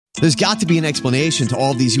There's got to be an explanation to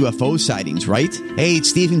all of these UFO sightings, right? Hey,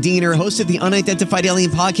 it's Stephen Diener, host of the Unidentified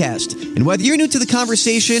Alien Podcast. And whether you're new to the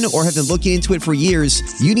conversation or have been looking into it for years,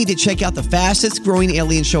 you need to check out the fastest growing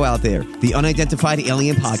alien show out there, the Unidentified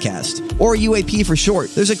Alien Podcast, or UAP for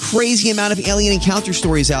short. There's a crazy amount of alien encounter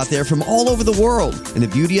stories out there from all over the world. And the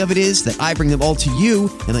beauty of it is that I bring them all to you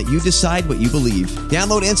and let you decide what you believe.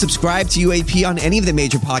 Download and subscribe to UAP on any of the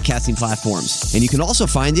major podcasting platforms. And you can also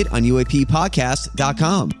find it on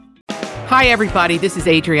UAPpodcast.com. Hi, everybody. This is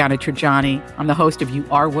Adriana Trajani. I'm the host of You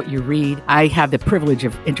Are What You Read. I have the privilege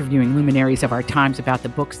of interviewing luminaries of our times about the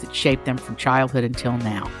books that shaped them from childhood until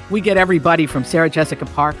now. We get everybody from Sarah Jessica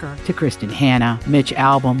Parker to Kristen Hanna, Mitch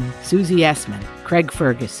Albom, Susie Essman, Craig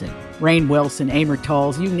Ferguson, Rainn Wilson, Amor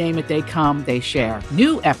Tolls, you name it, they come, they share.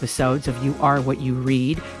 New episodes of You Are What You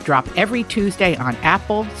Read drop every Tuesday on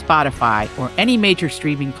Apple, Spotify, or any major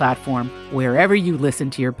streaming platform wherever you listen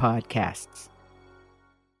to your podcasts.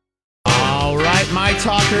 All right, my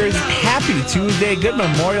talkers, happy Tuesday. Good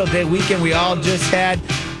Memorial Day weekend we all just had.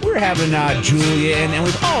 We're having Julia in, and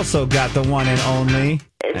we've also got the one and only.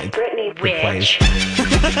 It's Brittany Witch.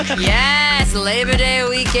 Yes, Labor Day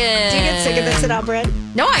weekend. Do you get sick of this at all, Brett?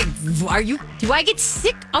 No, do I get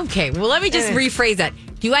sick? Okay, well, let me just rephrase that.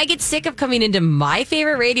 Do I get sick of coming into my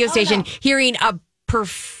favorite radio station, hearing a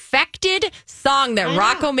perfected song that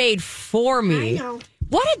Rocco made for me? I know.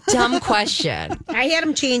 What a dumb question. I had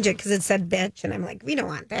him change it because it said bitch, and I'm like, we don't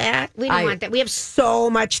want that. We don't want that. We have so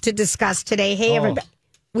much to discuss today. Hey, everybody.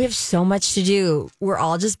 We have so much to do. We're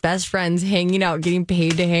all just best friends hanging out, getting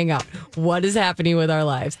paid to hang out. What is happening with our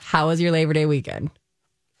lives? How was your Labor Day weekend?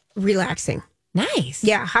 Relaxing. Nice.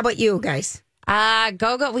 Yeah. How about you guys?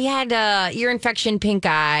 Go. We had ear infection, pink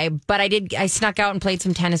eye, but I snuck out and played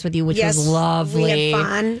some tennis with you, which was lovely. We had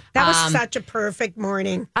fun. That was such a perfect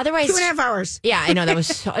morning. Otherwise, 2.5 hours. Yeah, I know. That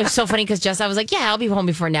was it was so funny because I was like, yeah, I'll be home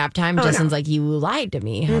before nap time. Justin's like, you lied to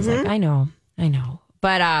me. I was like, I know.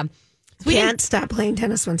 But we can't stop playing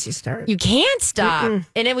tennis once you start. You can't stop.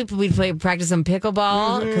 And then we practice some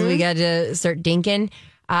pickleball because we got to start dinking.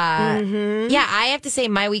 Yeah, I have to say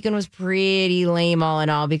my weekend was pretty lame all in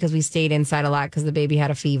all because we stayed inside a lot because the baby had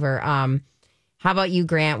a fever. How about you,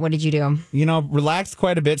 Grant? What did you do? Relaxed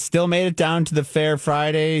quite a bit. Still made it down to the fair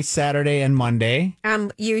Friday, Saturday, and Monday.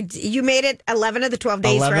 You made it 11 of the 12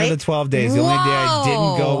 days, 11 right? of the 12 days. The only day I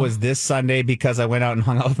didn't go was this Sunday because I went out and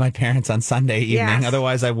hung out with my parents on Sunday evening. Yes.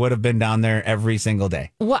 Otherwise, I would have been down there every single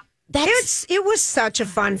day. What? It was such a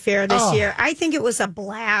fun fair this year. I think it was a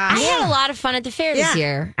blast. I had a lot of fun at the fair this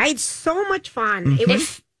year. I had so much fun. It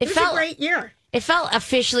was a great year. It felt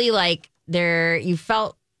officially like you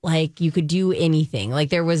felt like you could do anything.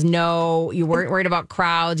 Like there was you weren't worried about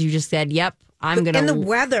crowds. You just said, yep, I'm going to. And the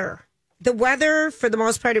weather, for the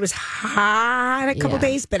most part, it was hot a couple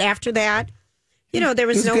days. But after that, there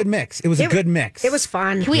was a good mix. It was a good mix. It was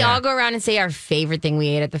fun. Can we all go around and say our favorite thing we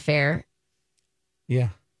ate at the fair? Yeah.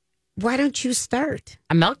 Why don't you start?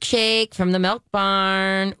 A milkshake from the Milk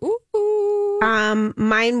Barn. Ooh.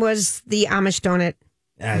 Mine was the Amish donut.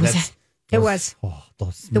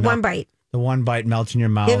 One bite. The one bite melts in your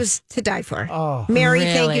mouth. It was to die for. Oh, Mary,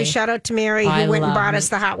 really? Thank you. Shout out to Mary who went and brought us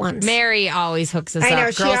the hot ones. Mary always hooks us I know,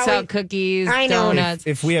 up. Girl Scout cookies, donuts.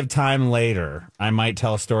 If we have time later, I might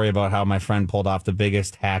tell a story about how my friend pulled off the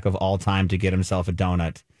biggest hack of all time to get himself a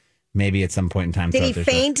donut. Maybe at some point in time. Did he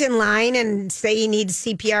faint in line and say he needs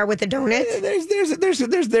CPR with a donut?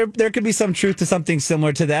 There could be some truth to something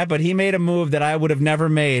similar to that, but he made a move that I would have never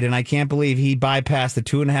made, and I can't believe he bypassed the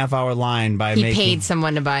 2.5 hour line by he paid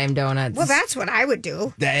someone to buy him donuts. Well, that's what I would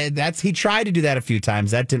do. He tried to do that a few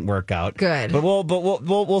times. That didn't work out. Good. But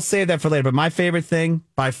we'll save that for later. But my favorite thing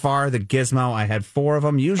by far, the Gizmo. I had 4 of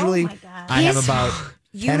them. Usually, I have about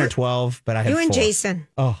 10 or 12, but I had 4. You and Jason.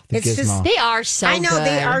 Oh, the Gizmo. They are so good. I know,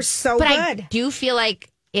 they are so good. I do feel like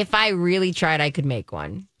if I really tried, I could make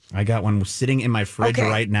one. I got one sitting in my fridge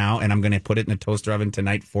right now, and I'm going to put it in the toaster oven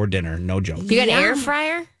tonight for dinner. No joke. You got an air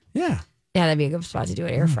fryer? Yeah. Yeah, that'd be a good spot to do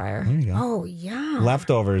an air fryer. There you go. Oh, yeah.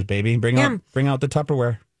 Leftovers, baby. Bring out the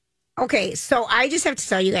Tupperware. Okay, so I just have to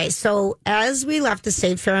tell you guys. So as we left the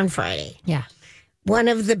state fair on Friday, one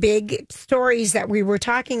of the big stories that we were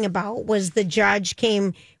talking about was the judge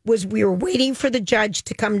we were waiting for the judge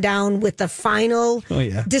to come down with the final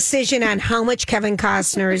decision on how much Kevin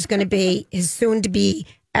Costner is going to pay his soon-to-be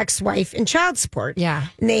ex-wife in child support. Yeah.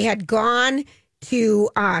 And they had gone to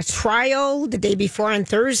trial the day before on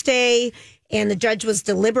Thursday, and the judge was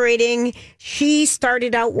deliberating. She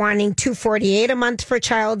started out wanting $248 a month for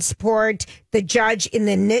child support. The judge in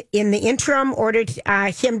the interim ordered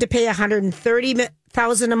him to pay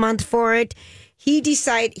 $130,000 a month for it. He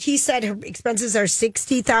said her expenses are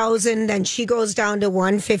 $60,000, then she goes down to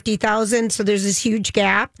 $150,000. So there's this huge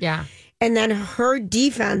gap. Yeah. And then her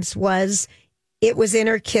defense was it was in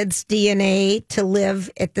her kids' DNA to live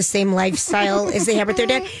at the same lifestyle as they have with their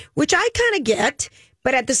dad, which I kind of get.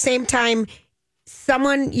 But at the same time,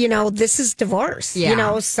 someone, this is divorce.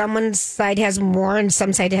 Yeah. Someone's side has more and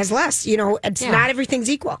some side has less. It's not everything's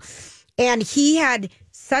equal. And he had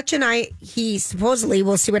he supposedly,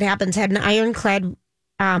 we'll see what happens, had an ironclad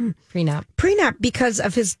prenup because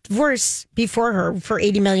of his divorce before her for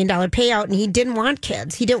 $80 million payout. And he didn't want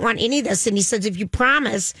kids. He didn't want any of this. And he says, if you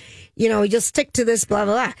promise, you'll stick to this, blah,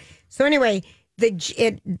 blah, blah. So anyway,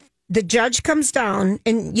 the judge comes down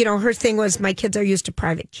and, her thing was, my kids are used to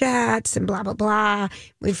private jets and blah, blah, blah.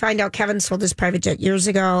 We find out Kevin sold his private jet years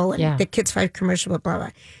ago and the kids fly commercial, blah,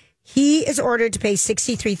 blah. He is ordered to pay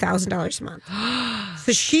 $63,000 a month.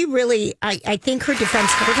 So she really, I think her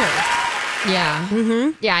defense hurt her. Yeah.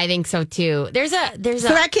 Mm-hmm. Yeah, I think so too. So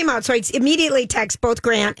that came out. So I immediately text both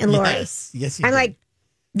Grant and Lori. Yes. I'm like,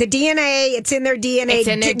 the DNA, it's in their DNA.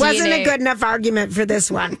 It wasn't a good enough argument for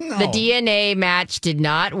this one. No. The DNA match did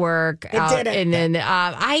not work. It didn't. And then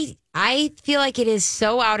I feel like it is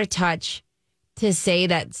so out of touch to say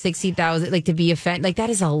that 60,000, like to be offended, like that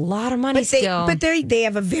is a lot of money still. But they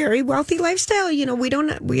have a very wealthy lifestyle.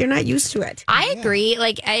 We're not used to it. I agree.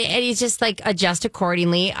 Like, and it's just like adjust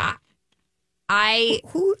accordingly.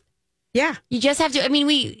 Yeah. You just have to. I mean,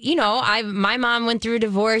 my mom went through a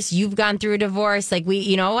divorce. You've gone through a divorce. Like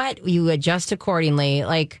you know what? You adjust accordingly.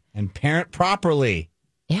 Like, and parent properly.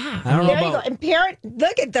 Yeah. I don't know there about... you go. And parent,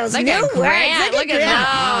 look at those look new at words. Grant. Look at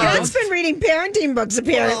those. Grant's been reading parenting books,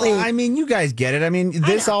 apparently. Well, I mean, you guys get it. I mean,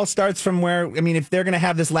 this all starts from where, if they're going to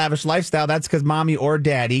have this lavish lifestyle, that's because mommy or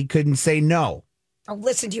daddy couldn't say no. Oh,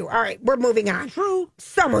 listen to you. All right, we're moving on. True.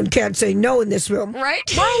 Someone can't say no in this room. Right.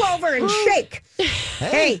 Roll over and shake.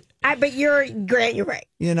 Hey, but Grant, you're right.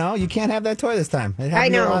 You can't have that toy this time. It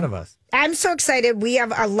happened to a lot of us. I'm so excited. We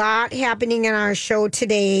have a lot happening in our show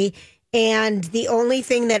today. And the only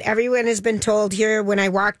thing that everyone has been told here when I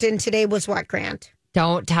walked in today was what, Grant?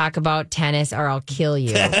 Don't talk about tennis or I'll kill you.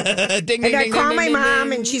 Ding, and I ding, call ding, my ding, mom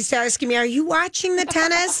ding. and she's asking me, are you watching the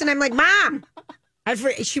tennis? And I'm like, Mom.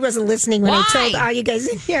 She wasn't listening when I told all you guys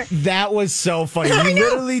in here. That was so funny.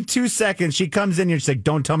 Literally 2 seconds, she comes in, you're just like,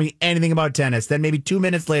 don't tell me anything about tennis. Then maybe 2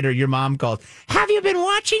 minutes later, your mom calls, have you been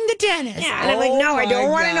watching the tennis? Yeah, and I'm like, no, I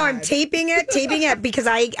don't want to know. I'm taping it because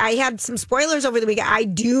I had some spoilers over the weekend. I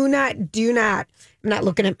do not. I'm not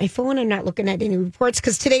looking at my phone. I'm not looking at any reports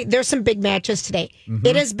because today there's some big matches today. Mm-hmm.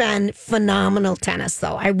 It has been phenomenal tennis,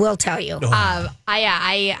 though. I will tell you.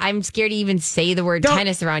 I'm scared to even say the word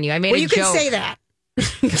tennis around you. I made a joke. You can say that.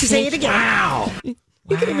 Say it again. Wow. You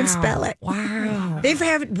can even spell it. Wow. They've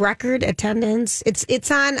had record attendance. It's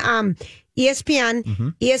on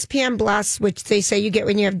ESPN, ESPN Plus, which they say you get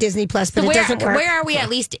when you have Disney Plus, but it doesn't work. Where are we at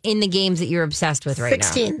least in the games that you're obsessed with right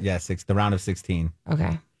 16. now? Yeah, the round of 16.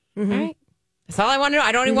 Okay. Mm-hmm. All right. That's all I want to know.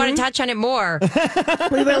 I don't even want to touch on it more.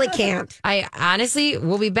 We really can't. I honestly,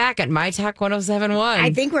 we'll be back at My Talk 107.1. I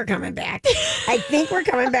think we're coming back.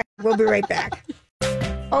 We'll be right back.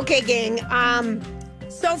 Okay, gang.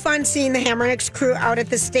 So fun seeing the Hammernix crew out at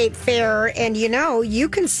the State Fair. And you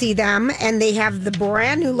can see them. And they have the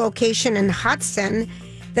brand new location in Hudson,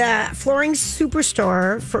 the flooring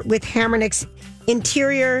superstore with Hammernix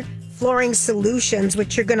interior flooring solutions,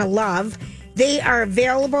 which you're going to love. They are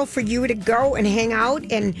available for you to go and hang out,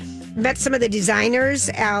 and met some of the designers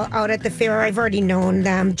out at the fair. I've already known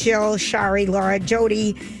them. Jill, Shari, Laura,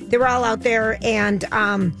 Jody. They're all out there. And,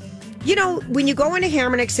 when you go into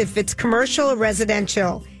Hammernix, if it's commercial or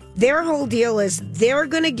residential, their whole deal is they're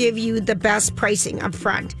going to give you the best pricing up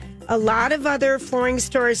front. A lot of other flooring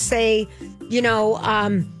stores say,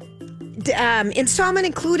 installment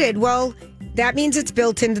included. Well, that means it's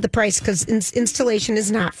built into the price because installation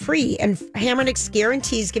is not free. And Hammernix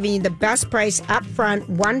guarantees giving you the best price up front,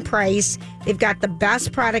 one price. They've got the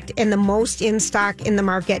best product and the most in stock in the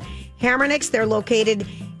market. Hammernix, they're located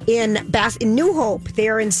in New Hope.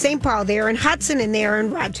 They're in St. Paul. They're in Hudson, and they're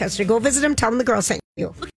in Rochester. Go visit them. Tell them the girl sent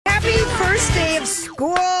you. Happy first day of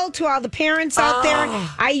school to all the parents out there.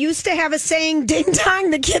 I used to have a saying, ding dong,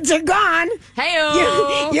 the kids are gone.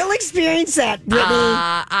 Hey-o. You'll experience that,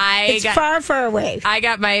 Brittany. It's far, far away. I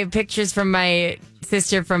got my pictures from my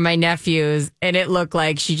sister from my nephews, and it looked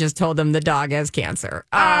like she just told them the dog has cancer.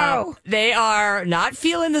 They are not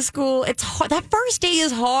feeling the school. It's hard. That first day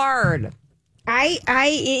is hard.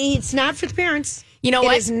 It's not for the parents. You know It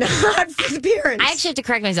what? is not for the parents. I actually have to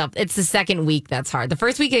correct myself. It's the second week that's hard. The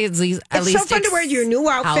first week is at least it's so fun to wear your new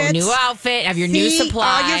outfits. New outfit, have your new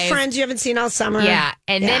supplies. All your friends you haven't seen all summer. Yeah.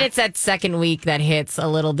 And then it's that second week that hits a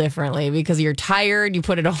little differently because you're tired. You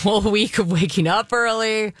put in a whole week of waking up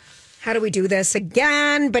early. How do we do this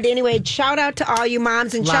again? But anyway, shout out to all you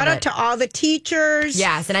moms and shout out to all the teachers.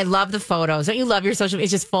 Yes. And I love the photos. Don't you love your social media?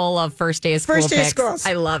 It's just full of first day of school First day of pics. schools.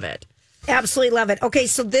 I love it. Absolutely love it. Okay,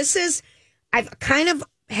 so I've kind of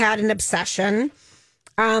had an obsession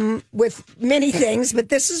with many things, but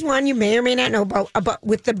this is one you may or may not know about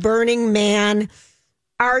with the Burning Man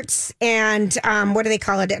arts and what do they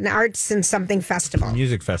call it? An arts and something festival.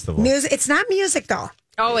 Music festival. It's not music though.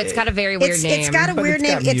 Oh, it's got a very weird name. It's got a weird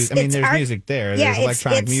name. There's art, music there. Yeah, There's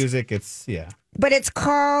electronic music. But it's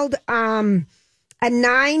called a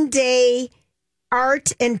 9-day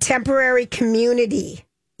art and temporary community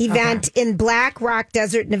event in Black Rock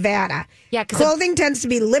Desert, Nevada. Yeah, clothing tends to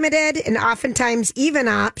be limited and oftentimes even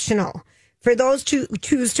optional for those who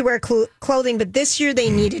choose to wear clothing, but this year they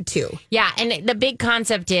needed to. Yeah, and the big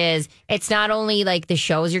concept is it's not only like the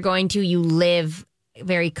shows you're going to, you live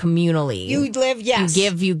very communally. You live, yes. You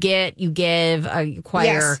give, you get, you give, a choir,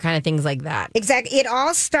 Yes. kind of things like that. Exactly. It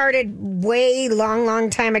all started way long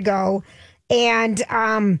time ago. And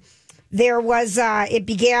there was, it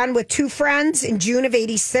began with two friends in June of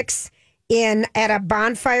 86 at a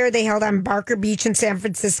bonfire they held on Barker Beach in San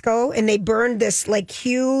Francisco. And they burned this like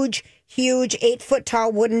huge 8-foot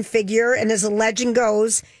tall wooden figure. And as the legend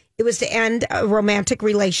goes, it was to end a romantic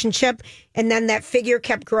relationship. And then that figure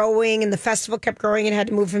kept growing and the festival kept growing and had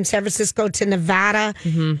to move from San Francisco to Nevada.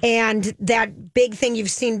 Mm-hmm. And that big thing,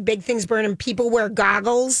 you've seen big things burn and people wear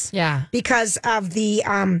goggles. Yeah. Because of the,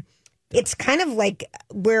 it's kind of like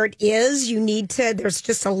where it is, there's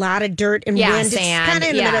just a lot of dirt and wind. Sand, it's kind of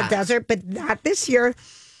in the middle of the desert, but not this year.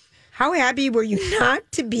 How happy were you not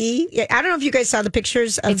to be? I don't know if you guys saw the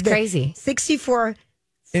pictures of it's crazy.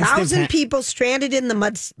 64,000 people stranded in the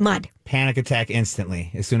mud. Panic attack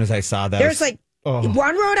instantly as soon as I saw that. There's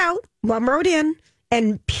one road out, one road in,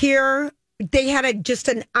 and they had just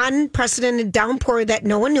an unprecedented downpour that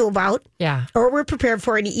no one knew about. Yeah. Or were prepared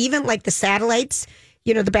for. And even like the satellites,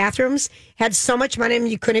 the bathrooms had so much mud in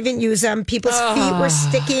them you couldn't even use them. People's feet were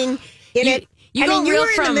sticking in it. You were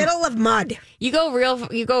in the middle of mud. You go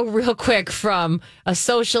real quick from a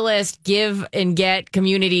socialist give and get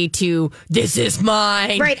community to this is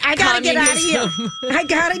mine. Right, I gotta get out of here. I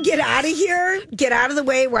gotta get out of here. Get out of the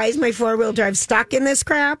way. Why is my 4-wheel drive stuck in this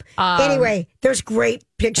crap? Anyway, there's great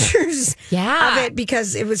pictures of it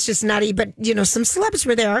because it was just nutty. But some celebs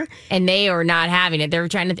were there, and they are not having it. They're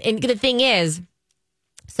trying to. And the thing is.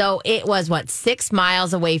 So it was 6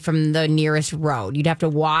 miles away from the nearest road. You'd have to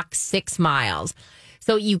walk 6 miles.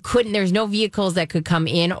 So you couldn't, there's no vehicles that could come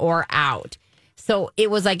in or out. So it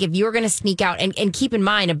was like if you were going to sneak out, and keep in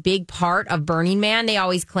mind, a big part of Burning Man, they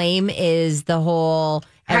always claim, is the whole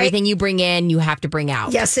everything you bring in, you have to bring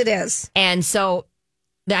out. Yes, it is. And so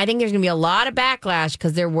I think there's going to be a lot of backlash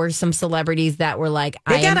because there were some celebrities that were like,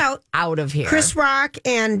 I am out of here. Chris Rock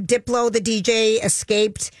and Diplo, the DJ,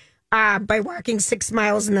 escaped by walking 6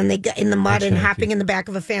 miles, and then they got in the mud and hopping in the back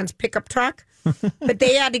of a fan's pickup truck. But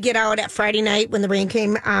they had to get out at Friday night when the rain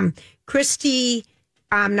came. Christy,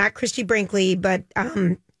 not Christy Brinkley, but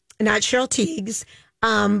not Cheryl Tiegs,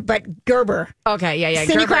 but Gerber. Okay, yeah.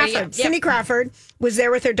 Cindy Gerber, Crawford. Yep. Cindy Crawford was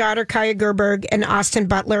there with her daughter, Kaya Gerberg, and Austin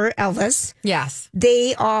Butler, Elvis. Yes.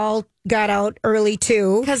 They all got out early,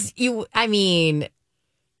 too. Because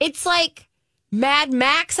it's like Mad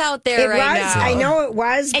Max out there now. I know it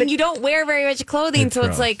was. And you don't wear very much clothing, so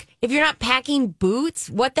it's like, if you're not packing boots,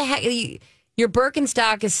 what the heck? Your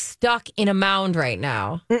Birkenstock is stuck in a mound right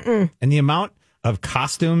now. And the amount of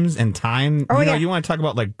costumes and time, you want to talk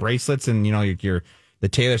about like bracelets and, the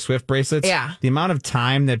Taylor Swift bracelets. Yeah. The amount of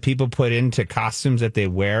time that people put into costumes that they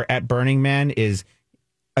wear at Burning Man is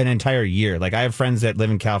an entire year. Like I have friends that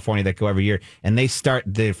live in California that go every year, and they start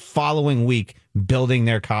the following week building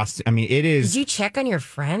their costume. I mean, it is. Did you check on your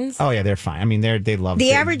friends? Oh yeah, they're fine. I mean, they love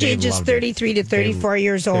the average age is 33 to 34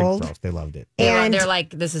 years old. They loved it. And they're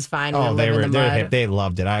like, this is fine. Oh, they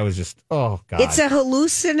loved it. I was just, oh god. It's a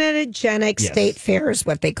hallucinogenic state fair, is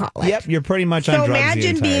what they call it. Yep, you're pretty much on drugs. So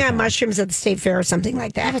imagine being on time. mushrooms at the state fair or something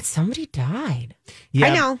like that. Yeah, but somebody died. Yeah,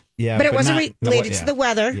 I know. Yeah, but it wasn't related to the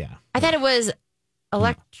weather. Yeah. I thought it was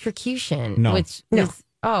electrocution. No.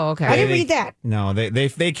 Oh, okay. I didn't read that. No,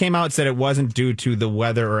 they came out and said it wasn't due to the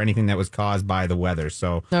weather or anything that was caused by the weather.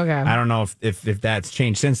 So okay. I don't know if that's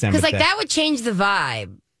changed since then. Because that would change the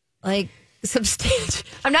vibe. Like substantial.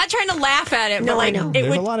 I'm not trying to laugh at it, No, but like I know.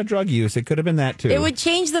 There's a lot of drug use. It could have been that too. it would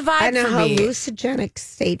change the vibe And a for me. hallucinogenic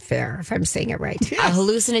state fair, if I'm saying it right. A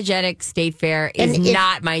hallucinogenic state fair is And if-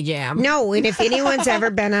 not my jam. No, and if anyone's ever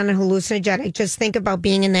been on a hallucinogenic, just think about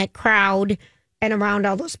being in that crowd and around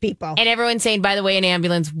all those people. And everyone's saying, by the way, an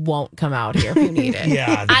ambulance won't come out here if you need it.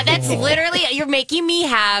 Yeah, That's literally, you're making me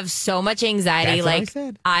have so much anxiety. That's what I Like,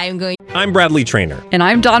 said. I'm going. I'm Bradley Trainer. And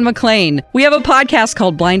I'm Don McClain. We have a podcast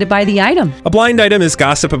called Blinded by the Item. A blind item is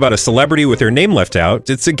gossip about a celebrity with their name left out.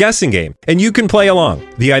 It's a guessing game, and you can play along.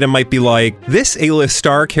 The item might be like, this A-list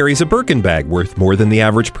star carries a Birkin bag worth more than the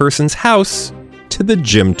average person's house to the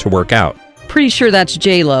gym to work out. Pretty sure that's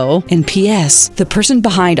J-Lo. And P.S. the person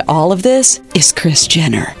behind all of this is Kris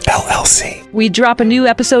Jenner, LLC. We drop a new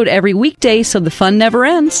episode every weekday so the fun never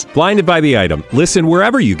ends. Blinded by the Item. Listen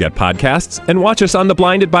wherever you get podcasts and watch us on the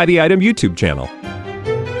Blinded by the Item YouTube channel.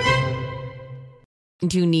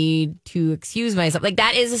 To need to excuse myself. Like,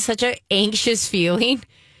 that is such an anxious feeling.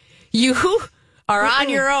 You are on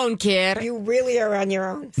your own, kid. You really are on your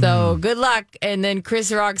own. So good luck. And then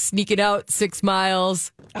Chris Rock sneaking out 6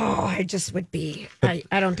 miles. Oh, I just would be. I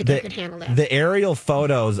don't think I could handle that. The aerial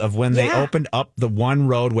photos of when they opened up the one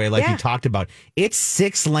roadway, like you talked about, it's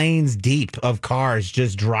 6 lanes deep of cars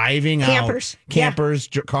just driving Campers. out. Campers,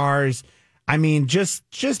 cars. I mean, just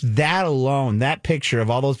that alone, that picture of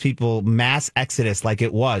all those people, mass exodus like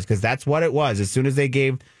it was, because that's what it was. As soon as they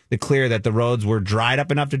gave the clear that the roads were dried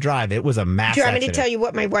up enough to drive, it was a mass Do you want me to exodus. tell you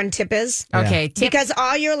what my one tip is? Okay, tip. Because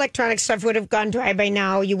all your electronic stuff would have gone dry by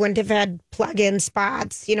now. You wouldn't have had plug-in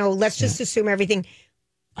spots. You know, let's just assume everything.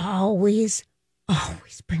 Always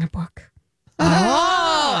bring a book.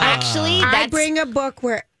 Oh, actually, I bring a book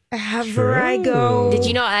wherever I go. Did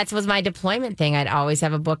you know that was my deployment thing? I'd always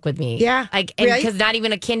have a book with me. Yeah. Like, Really? because not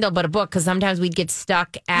even a Kindle, but a book. Because sometimes we'd get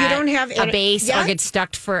stuck at don't have a base yeah. or get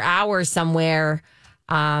stuck for hours somewhere.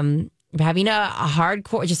 Having a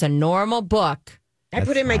hardcore, just a normal book. I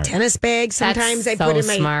put it in my tennis bag. Sometimes I so put it in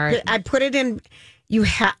my. smart. I put it in.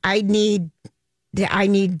 I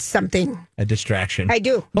need something. A distraction. I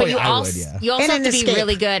do. But Oh, you yeah, I also, would, yeah. you also And have an to be escape.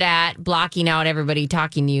 really good at blocking out everybody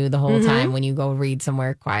talking to you the whole time when you go read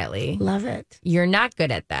somewhere quietly. Love it. You're not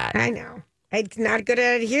good at that. I know. I'm not good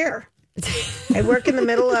at it here. I work in the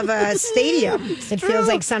middle of a stadium. It feels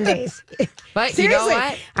like some days. But you know Seriously,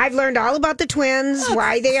 what? I've learned all about the Twins,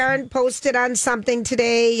 why they aren't posted on something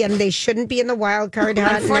today, and they shouldn't be in the wild card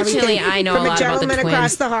hunt. and Unfortunately, everything. I know from a lot about the gentleman Twins.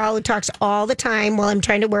 across the hall who talks all the time while I'm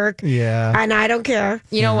trying to work. Yeah. And I don't care.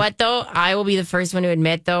 You know what, though? I will be the first one to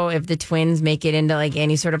admit, though, if the Twins make it into like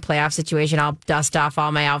any sort of playoff situation, I'll dust off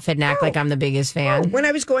all my outfit and act like I'm the biggest fan. When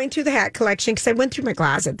I was going through the hat collection, because I went through my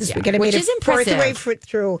closet this weekend, I which made is it fourth impressive. way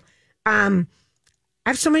through. I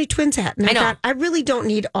have so many Twins hats. And I I know. thought, I really don't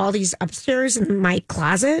need all these upstairs in my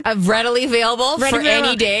closet. Readily available Ready for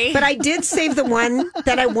any day. But I did save the one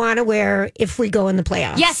that I want to wear if we go in the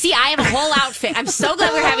playoffs. Yeah, see, I have a whole outfit. I'm so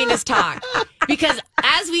glad we're having this talk. Because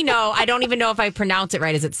as we know, I don't even know if I pronounce it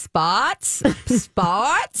right. Is it spots?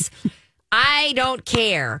 Spots? I don't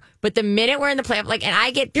care. But the minute we're in the playoff, like, and I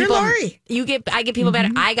get You're people, Lori. I get people better.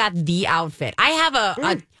 I got the outfit.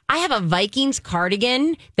 I have a Vikings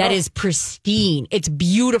cardigan that is pristine. It's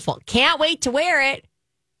beautiful. Can't wait to wear it.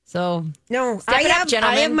 So No, Step I it up, have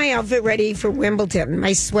gentlemen. my outfit ready for Wimbledon.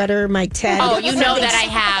 My sweater, my tent. Oh, you know that I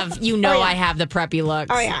have. You know Oh, yeah. I have the preppy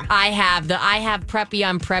looks. Oh, yeah. I have preppy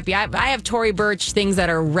on preppy. I have Tory Burch things that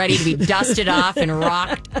are ready to be dusted off and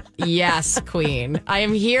rocked. Yes, Queen. I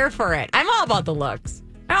am here for it. I'm all about the looks.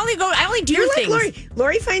 I only do You're like things Lori.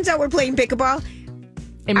 Lori finds out we're playing pickleball.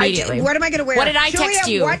 immediately. What am I going to wear? What did I Julia, text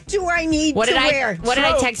you? What do I need What to did wear? What did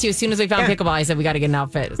I text you as soon as we found Yeah. pickleball? I said we got to get an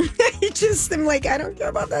outfit. I'm like, I don't care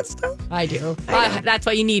about that stuff. I do. I know. That's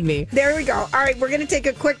why you need me. There we go. All right, we're going to take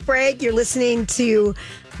a quick break. You're listening to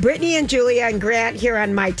Brittany and Julia and Grant here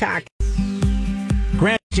on My Talk.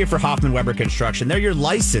 Grant here for Hoffman Weber Construction. They're your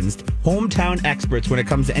licensed hometown experts when it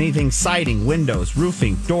comes to anything siding, windows,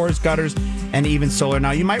 roofing, doors, gutters, and even solar. Now,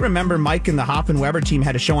 you might remember Mike and the Hoffman Weber team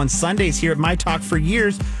had a show on Sundays here at My Talk for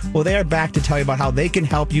years. Well, they are back to tell you about how they can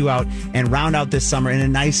help you out and round out this summer in a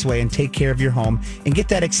nice way and take care of your home and get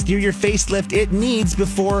that exterior facelift it needs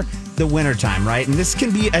before the wintertime, right? And this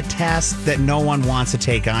can be a task that no one wants to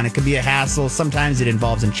take on. It can be a hassle. Sometimes it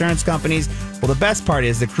involves insurance companies. Well, the best part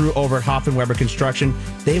is the crew over at Hoffman Weber Construction,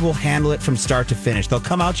 they will handle it from start to finish. They'll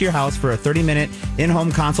come out to your house for a 30-minute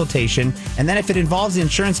in-home consultation. And then if it involves the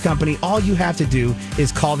insurance company, all you have to do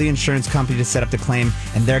is call the insurance company to set up the claim,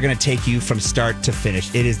 and they're going to take you from start to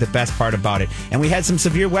finish. It is the best part about it. And we had some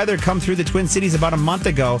severe weather come through the Twin Cities about a month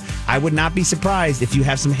ago. I would not be surprised if you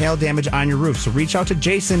have some hail damage on your roof. So reach out to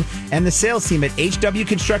Jason and the sales team at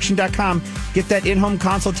hwconstruction.com. Get that in-home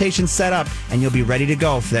consultation set up, and you'll be ready to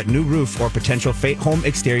go for that new roof or potential home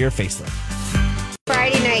exterior facelift.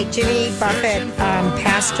 Friday night, Jimmy Buffett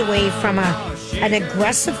passed away from an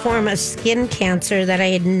aggressive form of skin cancer that I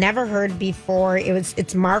had never heard before.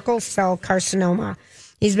 It's Merkel cell carcinoma.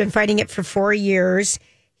 He's been fighting it for 4 years.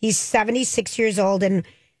 He's 76 years old, and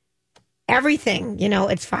everything,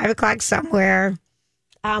 it's 5 o'clock somewhere.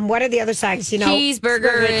 What are the other songs?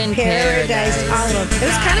 Cheeseburger in Paradise. It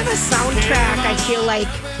was kind of a soundtrack, I feel like.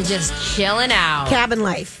 Just chilling out. Cabin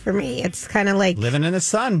life for me. It's kind of like living in the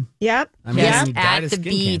sun. Yep. I mean, Just he died at of the skin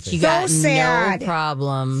beach. cancer. You got sad. no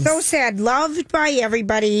problems. So sad. Loved by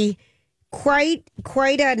everybody. Quite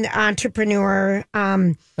an entrepreneur.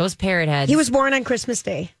 Those parrot heads. He was born on Christmas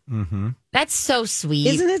Day. Mm-hmm. That's so sweet.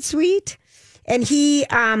 Isn't it sweet? And he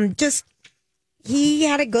he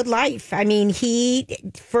had a good life. I mean, he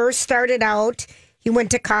first started out, he went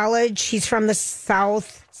to college. He's from the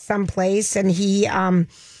South someplace, and he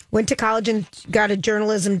went to college and got a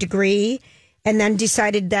journalism degree, and then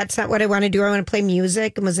decided that's not what I want to do. I want to play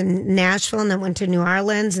music, and was in Nashville, and then went to New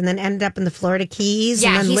Orleans, and then ended up in the Florida Keys,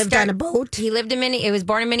 and then lived on a boat. He lived he was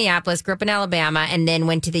born in Minneapolis, grew up in Alabama, and then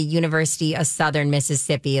went to the University of Southern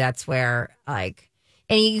Mississippi. That's where,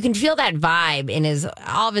 and you can feel that vibe in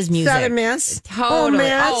all of his music. Southern Miss.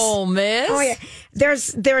 Totally. Ole Miss. Oh, yeah.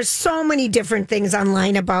 There's so many different things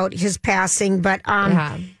online about his passing, but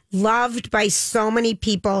loved by so many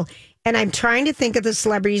people. And I'm trying to think of the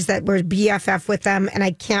celebrities that were BFF with them, and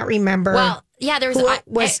I can't remember. Well, yeah, there's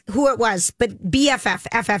who it was, but BFF,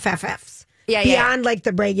 FFFFs. Yeah, beyond like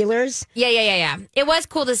the regulars. Yeah. It was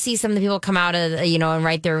cool to see some of the people come out of, and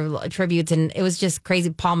write their tributes, and it was just crazy.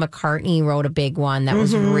 Paul McCartney wrote a big one that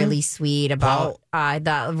was really sweet about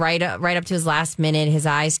the right up to his last minute. His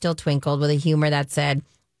eyes still twinkled with a humor that said,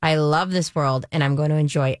 "I love this world, and I'm going to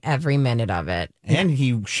enjoy every minute of it." And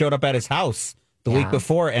he showed up at his house the week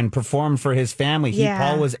before and performed for his family.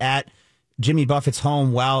 Paul was at Jimmy Buffett's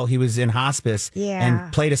home while he was in hospice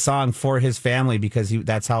and played a song for his family because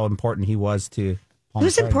that's how important he was to Paul. He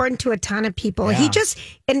was important to a ton of people. Yeah.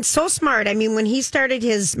 And so smart. I mean, when he started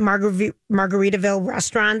his Margaritaville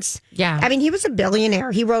restaurants, I mean, he was a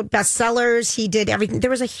billionaire. He wrote bestsellers. He did everything. There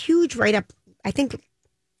was a huge write-up, I think,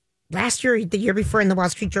 last year, the year before in the Wall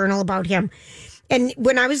Street Journal about him. And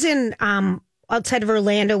when I was in outside of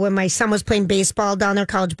Orlando, when my son was playing baseball down there,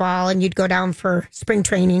 college ball, and you'd go down for spring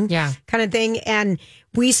training, kind of thing. And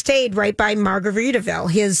we stayed right by Margaritaville,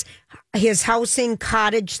 his housing,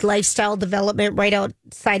 cottage, lifestyle development right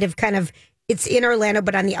outside of it's in Orlando,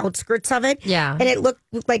 but on the outskirts of it. Yeah. And it looked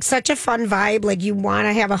like such a fun vibe. Like you want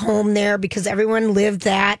to have a home there because everyone lived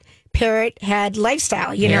that Parrot Head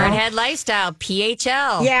lifestyle, Parrot Head lifestyle,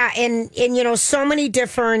 PHL. Yeah. And so many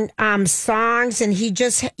different songs. And he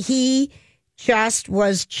just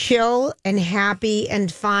was chill and happy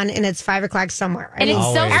and fun, and it's 5 o'clock somewhere. And it's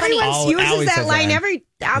so funny. Everyone uses that line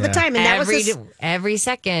all the time, and that was every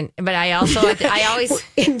second. But I always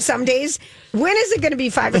in some days, when is it going to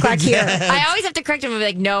be 5 o'clock here? I always have to correct him and be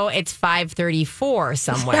like, no, it's 5:34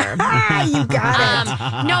 somewhere. You got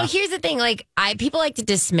it. No, here's the thing. People like to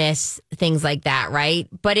dismiss things like that, right?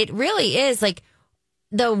 But it really is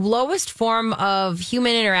the lowest form of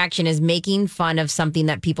human interaction is making fun of something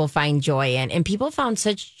that people find joy in. And people found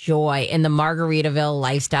such joy in the Margaritaville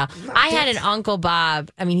lifestyle. I had an Uncle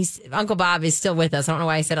Bob. I mean, Uncle Bob is still with us. I don't know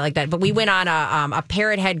why I said it like that. But we went on a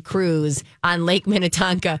Parrot Head cruise on Lake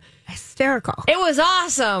Minnetonka. Hysterical. It was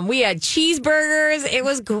awesome. We had cheeseburgers. It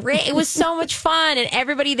was great. It was so much fun. And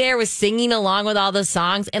everybody there was singing along with all the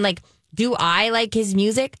songs. And do I like his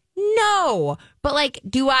music? No. But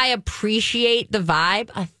do I appreciate the vibe?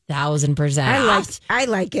 1,000%. I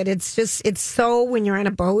like it. It's so when you're on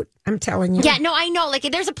a boat, I'm telling you. Yeah, no, I know.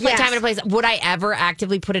 There's a time and a place. Would I ever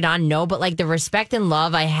actively put it on? No, but the respect and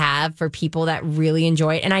love I have for people that really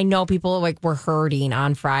enjoy it. And I know people were hurting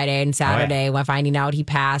on Friday and Saturday when finding out he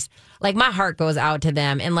passed. My heart goes out to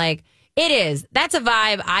them. And that's a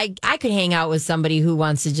vibe. I could hang out with somebody who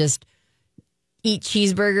wants to just eat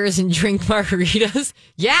cheeseburgers and drink margaritas.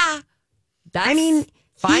 Yeah. That's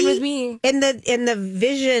fine with me. In the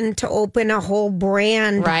vision to open a whole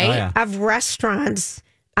brand of restaurants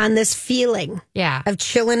on this feeling of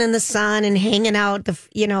chilling in the sun and hanging out.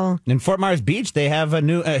 In Fort Myers Beach, they have a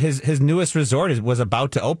new his newest resort was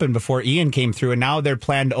about to open before Ian came through, and now they're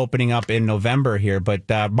planned opening up in November here. But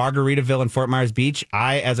Margaritaville and Fort Myers Beach,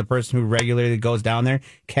 I, as a person who regularly goes down there,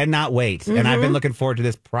 cannot wait. And I've been looking forward to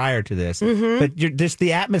this prior to this. But just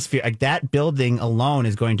the atmosphere, that building alone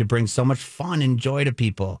is going to bring so much fun and joy to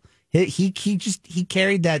people. He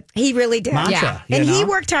carried that. He really did. Mantra, And you he know?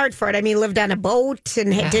 worked hard for it. I mean, he lived on a boat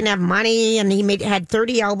and didn't have money, and he had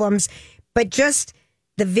 30 albums. But just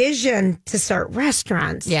the vision to start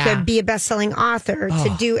restaurants, to be a best-selling author,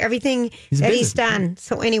 to do everything he's done.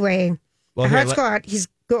 So anyway, our hearts go out.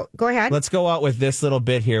 Go ahead. Let's go out with this little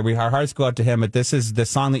bit here. Our hearts go out to him, but this is the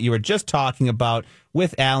song that you were just talking about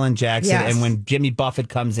with Alan Jackson. Yes. And when Jimmy Buffett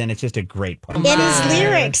comes in, it's just a great part. And his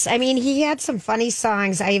lyrics, I mean, he had some funny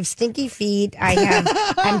songs. I have stinky feet. I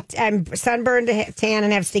have, I'm sunburned, tan,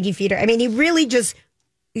 and have stinky feet. I mean, he really just,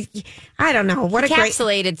 I don't know. What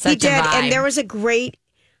encapsulated such he did. a vibe. And there was a great,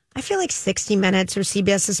 I feel like 60 Minutes or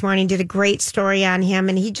CBS This Morning did a great story on him.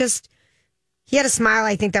 And he had a smile,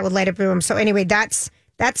 I think, that would light up a room. So anyway,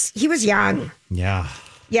 he was young. Yeah.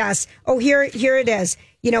 Yes. Oh, here it is.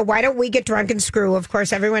 Why don't we get drunk and screw? Of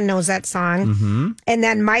course, everyone knows that song. Mm-hmm. And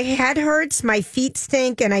then my head hurts, my feet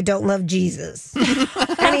stink, and I don't love Jesus.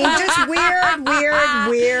 I mean, just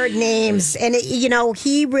weird names. And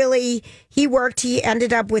he worked. He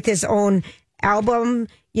ended up with his own album.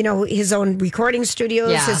 His own recording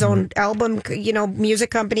studios, his own album.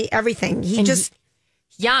 Music company, everything. He just.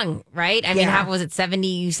 Young, right? I mean, how was it? 70?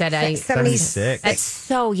 You said 76. That's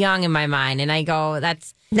so young in my mind, and I go,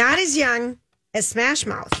 that's not as young as Smash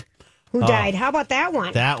Mouth, who died. How about that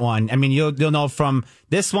one? That one. I mean, you'll know from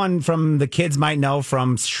this one. From the kids might know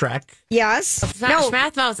from Shrek. Yes.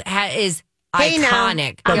 Smash Mouth is Hey,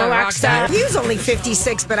 iconic. I'm a rock star. He was only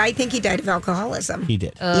 56, but I think he died of alcoholism. He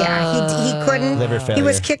did. He couldn't. Liver failure. He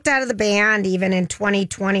was kicked out of the band even in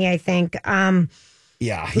 2020, I think.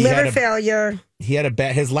 Liver failure. He had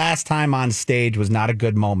his last time on stage was not a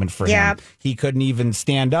good moment for him. He couldn't even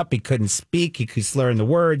stand up. He couldn't speak. He could slur in the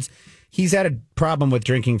words. He's had a problem with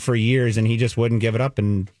drinking for years, and he just wouldn't give it up.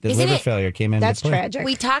 And the liver failure came in. That's tragic.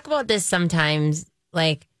 We talk about this sometimes.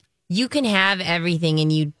 Like, you can have everything,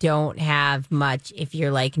 and you don't have much if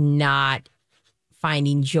you're like not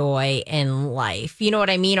finding joy in life. You know what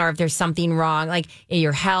I mean? Or if there's something wrong, like in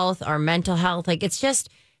your health or mental health. Like, it's just,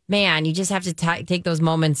 man, you just have to take those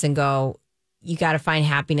moments and go, you got to find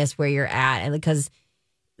happiness where you're at. And because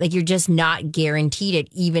like you're just not guaranteed it,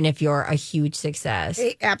 even if you're a huge success.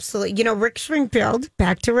 Absolutely. Rick Springfield,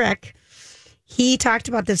 back to Rick, he talked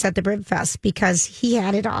about this at the Brit Fest because he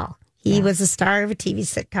had it all. He was a star of a TV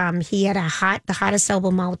sitcom. He had the hottest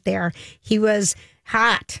album out there. He was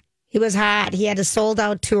hot. He had a sold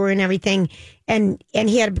out tour and everything. And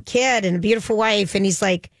he had a kid and a beautiful wife. And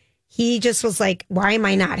he just was like, why am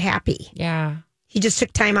I not happy? Yeah. He just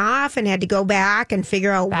took time off and had to go back and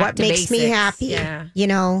figure out what makes me happy.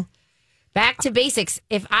 Yeah. Back to basics.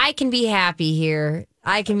 If I can be happy here,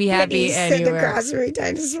 I can be happy anywhere. Sit across me,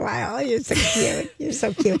 trying to smile. You're so cute. You're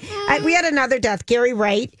so cute. We had another death. Gary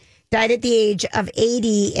Wright died at the age of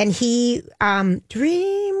 80, and he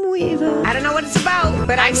Dreamweaver. I don't know what it's about,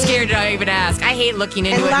 but I'm scared to even ask. I hate looking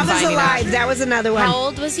into and it. Love and is Alive. Out. That was another one. How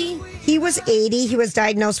old was he? He was 80. He was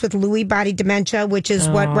diagnosed with Lewy body dementia, which is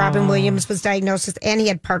what Robin Williams was diagnosed with, and he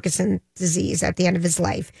had Parkinson's disease at the end of his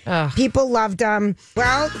life. People loved him.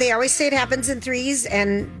 Well, they always say it happens in threes,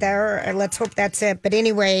 and let's hope that's it. But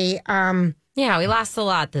anyway, yeah, we lost a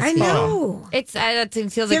lot this I year. know. It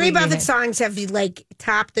feels like Jimmy Buffett's songs have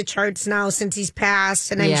topped the charts now since he's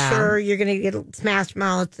passed, and I'm sure you're going to get Smash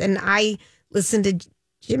Mouth. And I listened to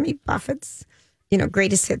Jimmy Buffett's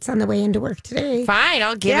greatest hits on the way into work today. Fine,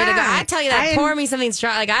 I'll give it a go. I tell you that. Pour me something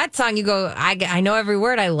strong. Like that song, you go, I know every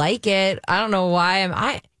word. I like it. I don't know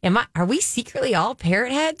why. Are we secretly all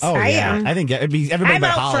parrot heads? Oh, am. I think everybody I'm but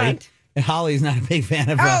out Holly. front. Holly's not a big fan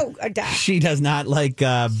of. She does not like.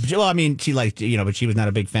 Well, I mean, she liked but she was not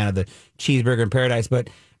a big fan of the Cheeseburger in Paradise. But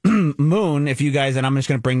Moon, if you guys, and I'm just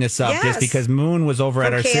going to bring this up just because Moon was over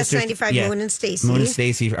at our sister KS95, Moon and Stacy. Moon and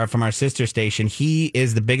Stacy are from our sister station. He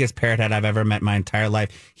is the biggest parrot head I've ever met in my entire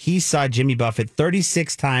life. He saw Jimmy Buffett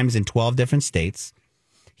 36 times in 12 different states.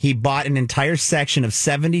 He bought an entire section of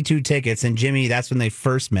 72 tickets, and Jimmy, that's when they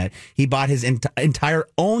first met. He bought his entire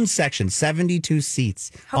own section, 72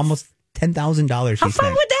 seats, almost $10,000. How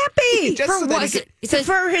fun would that be?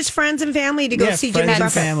 For his friends and family to go see Jimmy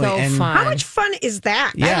Buffett. So fun. How much fun is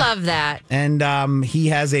that? I love that. And he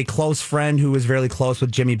has a close friend who was very close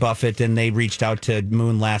with Jimmy Buffett, and they reached out to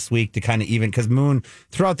Moon last week to kind of because Moon,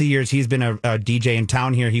 throughout the years, he's been a DJ in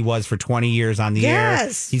town here. He was for 20 years on the air.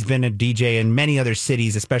 He's been a DJ in many other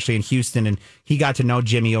cities, especially in Houston, and he got to know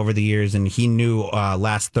Jimmy over the years, and he knew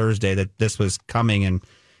last Thursday that this was coming. And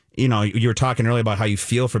you were talking earlier about how you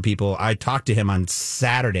feel for people. I talked to him on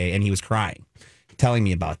Saturday, and he was crying, telling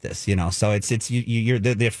me about this. So it's you're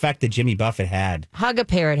the effect that Jimmy Buffett had. Hug a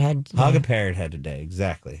parrot head. Hug a parrot head today,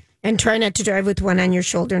 exactly. And try not to drive with one on your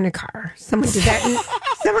shoulder in a car. Someone did that.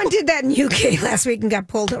 Someone did that in UK last week and got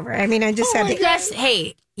pulled over. I mean, I just had to. Yes.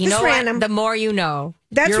 Hey, you Just know random. what? The more you know.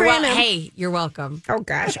 That's You're random. Hey, you're welcome. Oh,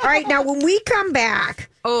 gosh. All right. Now, when we come back,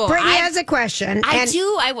 Brittany has a question. I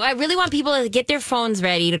do. I really want people to get their phones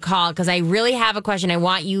ready to call because I really have a question. I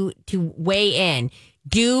want you to weigh in.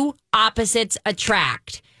 Do opposites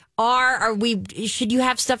attract? Should you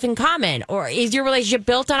have stuff in common? Or is your relationship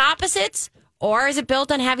built on opposites? Or is it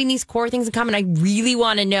built on having these core things in common? I really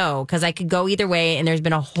want to know because I could go either way, and there's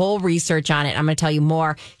been a whole research on it. I'm going to tell you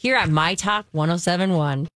more here at My Talk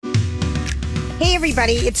 107.1. Hey,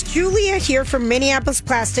 everybody. It's Julia here from Minneapolis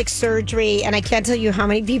Plastic Surgery, and I can't tell you how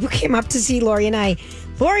many people came up to see Lori and I.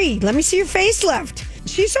 Lori, let me see your facelift.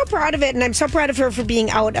 She's so proud of it, and I'm so proud of her for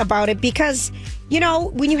being out about it because, you know,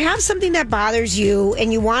 when you have something that bothers you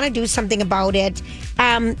and you want to do something about it,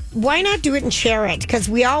 why not do it and share it? Because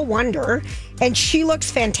we all wonder. And she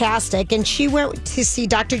looks fantastic. And she went to see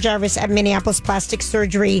Dr. Jarvis at Minneapolis Plastic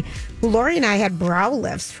Surgery, who Lori and I had brow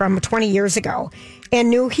lifts from 20 years ago,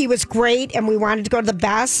 and knew he was great. And we wanted to go to the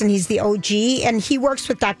best. And he's the OG. And he works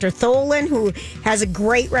with Dr. Tholen, who has a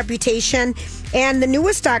great reputation. And the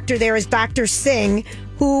newest doctor there is Dr. Singh,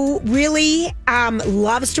 who really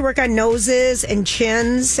loves to work on noses and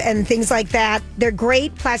chins and things like that. They're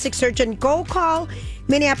great plastic surgeon. Go call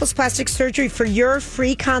Minneapolis Plastic Surgery for your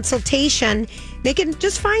free consultation. They can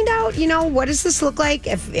just find out, you know, what does this look like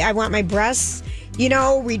if I want my breasts, you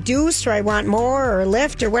know, reduced, or I want more or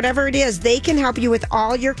lift or whatever it is. They can help you with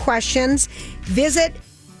all your questions. Visit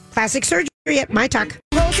Plastic Surgery at My Talk.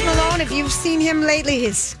 Post Malone, if you've seen him lately,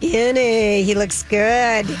 he's skinny. He looks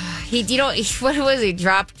good. What was he?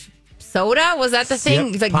 Dropped soda? Was that the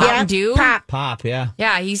thing? Yep. Like Pop. Mountain Dew? Pop, yeah.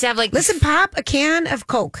 Yeah, he used to have like. Listen, pop a can of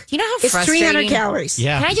Coke. You know how it's frustrating? 300 calories.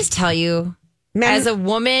 Yeah. Can I just tell you, Men- as a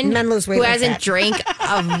woman men lose weight who like hasn't that. drank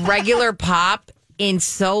a regular pop in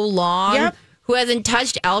so long, Yep. who hasn't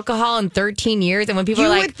touched alcohol in 13 years, and when people You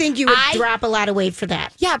are like, would think you would drop a lot of weight for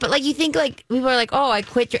that. Yeah, but like you think like people are like, oh, I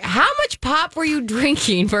quit. How much pop were you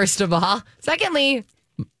drinking? First of all, secondly,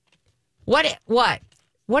 what am I?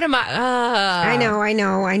 I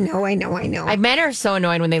know. Men are so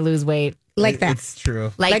annoying when they lose weight. Like that. It's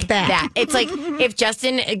true. Like that. It's like if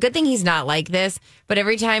Justin, good thing he's not like this, but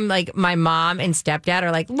every time like my mom and stepdad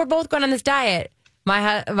are like, we're both going on this diet.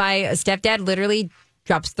 My stepdad literally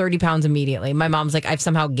drops 30 pounds immediately. My mom's like, I've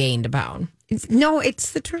somehow gained a pound. No,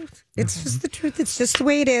 it's the truth. It's just the truth. It's just the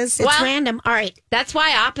way it is. It's Well, random. All right. That's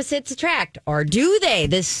why opposites attract. Or do they?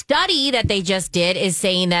 The study that they just did is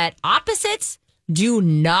saying that opposites do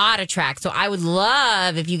not attract. So I would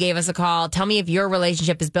love if you gave us a call. Tell me if your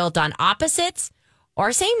relationship is built on opposites or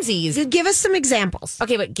samesies. Give us some examples.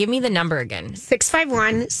 Okay, but give me the number again.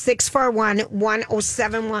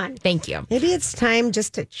 651-641-1071. Thank you. Maybe it's time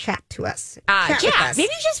just to chat to us. Chat with Yeah, us. maybe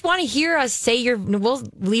you just want to hear us say we'll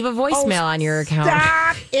leave a voicemail on your account.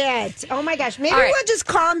 Stop it. Oh my gosh. Maybe All right. we'll just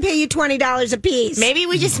call and pay you $20 a piece. Maybe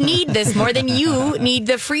we just need this more than you need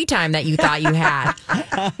the free time that you thought you had.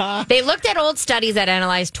 They looked at old studies that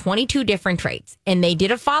analyzed 22 different traits, and they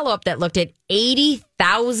did a follow-up that looked at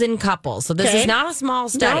 80,000 couples. So this is not a small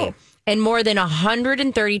study. No. And more than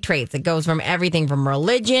 130 traits. It goes from everything from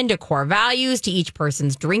religion to core values to each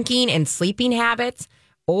person's drinking and sleeping habits.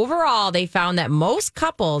 Overall, they found that most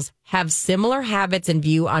couples have similar habits and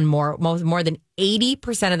view on more than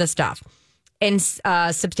 80% of the stuff, and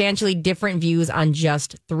substantially different views on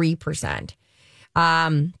just 3%.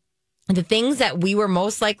 The things that we were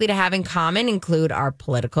most likely to have in common include our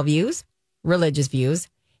political views, religious views,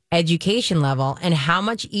 education level, and how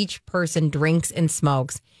much each person drinks and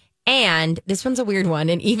smokes. And this one's a weird one.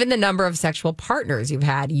 And even the number of sexual partners you've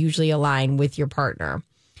had usually align with your partner.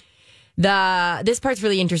 This part's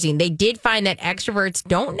really interesting. They did find that extroverts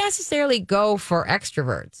don't necessarily go for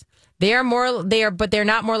extroverts. But they're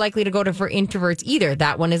not more likely to go for introverts either.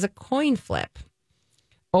 That one is a coin flip.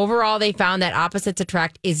 Overall, they found that opposites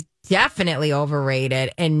attract is definitely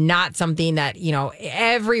overrated and not something that, you know,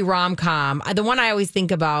 every rom-com. The one I always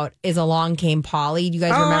think about is Along Came Polly. Do you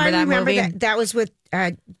guys remember that movie? That was with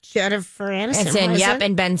Jennifer Aniston.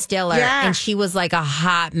 And Ben Stiller. Yeah. And she was like a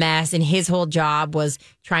hot mess. And his whole job was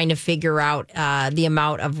trying to figure out the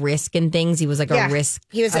amount of risk and things. He was like a risk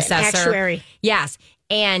He was assessor. an actuary. Yes.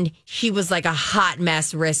 And she was like a hot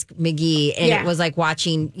mess risk McGee. And it was like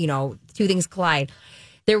watching, you know, two things collide.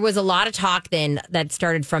 There was a lot of talk then that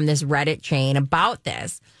started from this Reddit chain about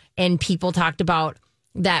this. And people talked about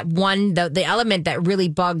that one, the element that really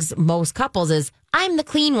bugs most couples is I'm the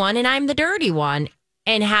clean one and I'm the dirty one.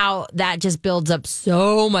 And how that just builds up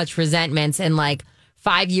so much resentments and like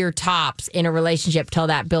 5-year tops in a relationship till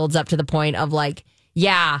that builds up to the point of like,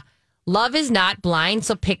 yeah, love is not blind.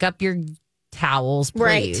 So pick up your towels,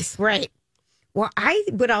 please. Right. Well, I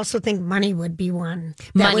would also think money would be one.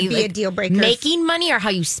 That would be a deal breaker. Making money or how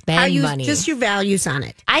you spend money? Just your values on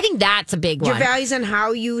it. I think that's a big one. Your values on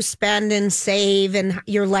how you spend and save and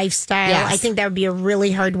your lifestyle. Yes. I think that would be a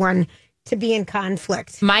really hard one to be in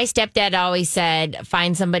conflict. My stepdad always said,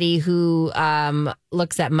 find somebody who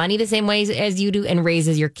looks at money the same way as you do and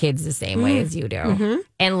raises your kids the same way as you do. Mm-hmm.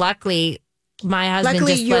 And luckily, my husband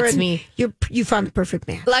just lets me. You found the perfect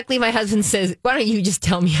man. Luckily, my husband says, why don't you just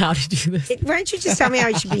tell me how to do this? Why don't you just tell me how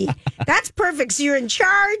it should be? That's perfect. So you're in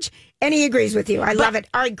charge, and he agrees with you. I love it.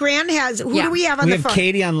 All right, Grant has, who do we have on the phone? We have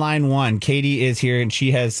Katie on line 1. Katie is here, and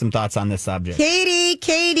she has some thoughts on this subject.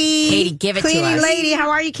 Katie, give it to Cleaning us. lady,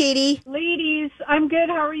 how are you, Katie? Ladies, I'm good.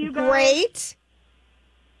 How are you guys? Great.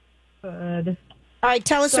 Good. All right,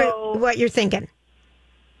 tell us what you're thinking.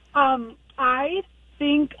 I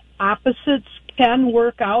think opposites can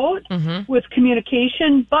work out with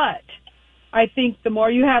communication, but I think the more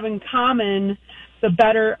you have in common, the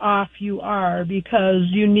better off you are, because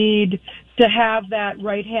you need to have that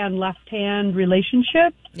right hand, left hand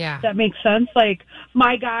relationship. Yeah. That makes sense. Like,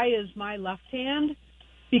 my guy is my left hand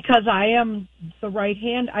because I am the right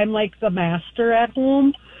hand. I'm like the master at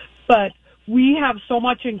home, but we have so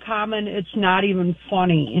much in common, it's not even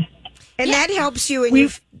funny. And that helps you.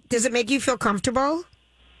 And does it make you feel comfortable?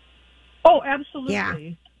 Oh, absolutely. Yeah.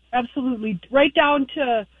 Absolutely. Right down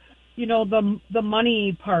to, the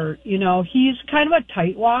money part. He's kind of a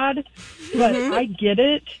tightwad, but I get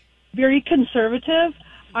it. Very conservative.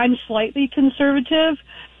 I'm slightly conservative.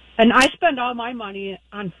 And I spend all my money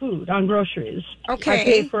on food, on groceries. Okay. I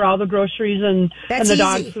pay for all the groceries and the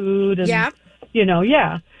dog food. And,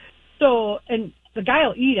 yeah. So, and the guy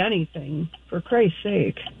will eat anything, for Christ's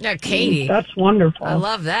sake. Yeah, Katie. That's wonderful. I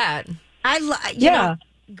love that. Yeah.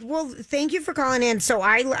 Well, thank you for calling in. So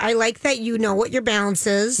I like that you know what your balance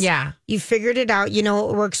is. Yeah. You figured it out. You know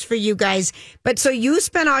what works for you guys. But so you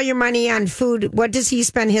spend all your money on food. What does he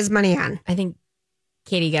spend his money on? I think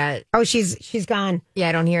Katie got... Oh, she's gone. Yeah,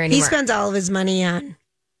 I don't hear anymore. He spends all of his money on...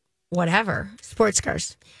 Whatever. Sports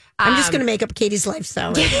cars. I'm just going to make up Katie's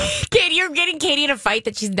lifestyle right now. Katie, you're getting Katie in a fight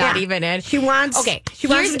that she's not even in. She wants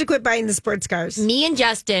him to quit buying the sports cars. Me and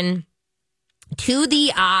Justin... to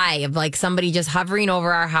the eye of like somebody just hovering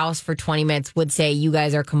over our house for 20 minutes would say you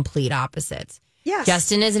guys are complete opposites. Yes.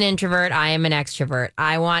 Justin is an introvert. I am an extrovert.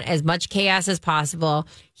 I want as much chaos as possible.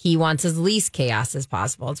 He wants as least chaos as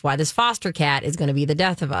possible. It's why this foster cat is going to be the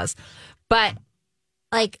death of us. But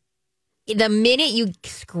like the minute you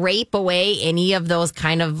scrape away any of those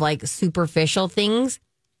kind of like superficial things,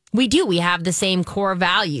 we have the same core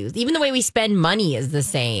values. Even the way we spend money is the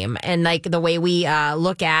same. And like the way we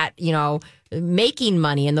look at, making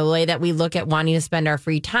money and the way that we look at wanting to spend our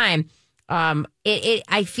free time.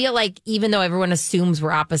 I feel like even though everyone assumes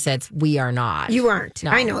we're opposites, we are not. You aren't.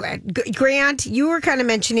 No. I know that. Grant, you were kind of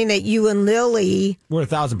mentioning that you and Lily... We're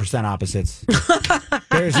 1,000% opposites.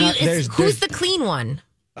 Who's the clean one?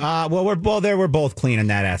 We're both clean in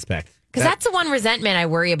that aspect. Because that's the one resentment I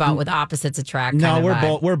worry about with opposites attract. No,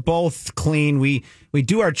 we're both clean. We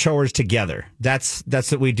do our chores together. That's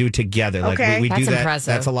what we do together. Like Okay. we That's do that.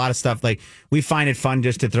 impressive. That's a lot of stuff. Like we find it fun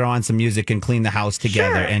just to throw on some music and clean the house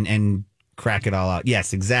together and crack it all out.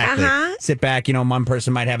 Yes, exactly. Sit back. One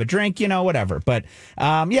person might have a drink. Whatever. But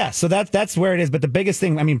so that's where it is. But the biggest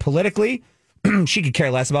thing, I mean, politically. She could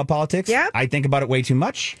care less about politics. Yeah. I think about it way too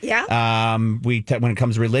much. Yeah. When it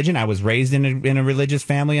comes to religion, I was raised in a religious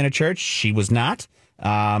family in a church. She was not.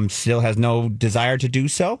 Still has no desire to do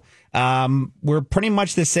so. We're pretty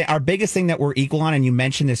much the same. Our biggest thing that we're equal on, and you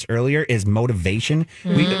mentioned this earlier, is motivation.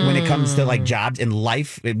 When it comes to like jobs in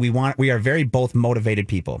life, we are very both motivated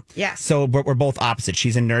people. Yes. So we're both opposite.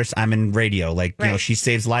 She's a nurse. I'm in radio. She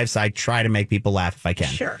saves lives. I try to make people laugh if I can.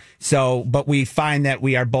 Sure. So, but we find that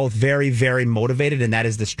we are both very, very motivated, and that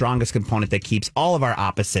is the strongest component that keeps all of our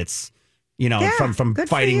opposites, from good for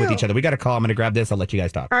fighting with you. each other. We got a call. I'm going to grab this. I'll let you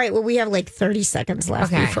guys talk. All right. Well, we have like 30 seconds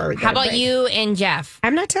left Okay. before we go How to about break. you and Jeff?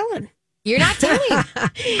 I'm not telling. You're not telling.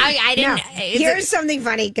 I didn't. No. Here's something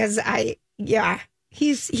funny because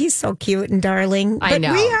he's so cute and darling. I But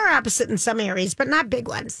know. we are opposite in some areas, but not big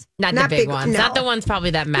ones. Not the big ones. No. Not the ones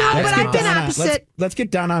probably that No, matter. but I've been opposite. Let's get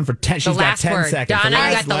Donna on for 10. The She's got last 10 word. seconds. Donna,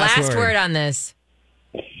 you got the last word on this.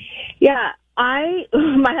 Yeah, my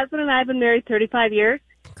husband and I have been married 35 years.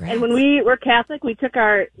 Congrats. And when we were Catholic, we took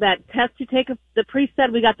that test you take. The priest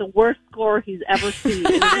said we got the worst score he's ever seen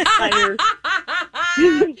in his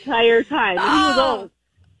entire time. And he was old.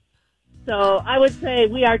 So I would say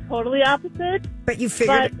we are totally opposite. But you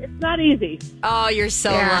figured. But it's not easy. Oh, you're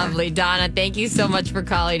so Yeah. lovely, Donna. Thank you so much for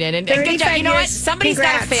calling in. And good 35 job. You know what? years. Somebody's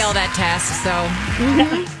got to Congrats. fail that test. So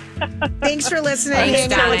Thanks for listening. Thanks,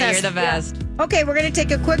 Hang out Donna. with us. You're the best. Okay, we're going to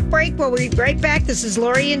take a quick break. We'll be right back. This is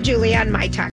Lori and Julie on My Talk.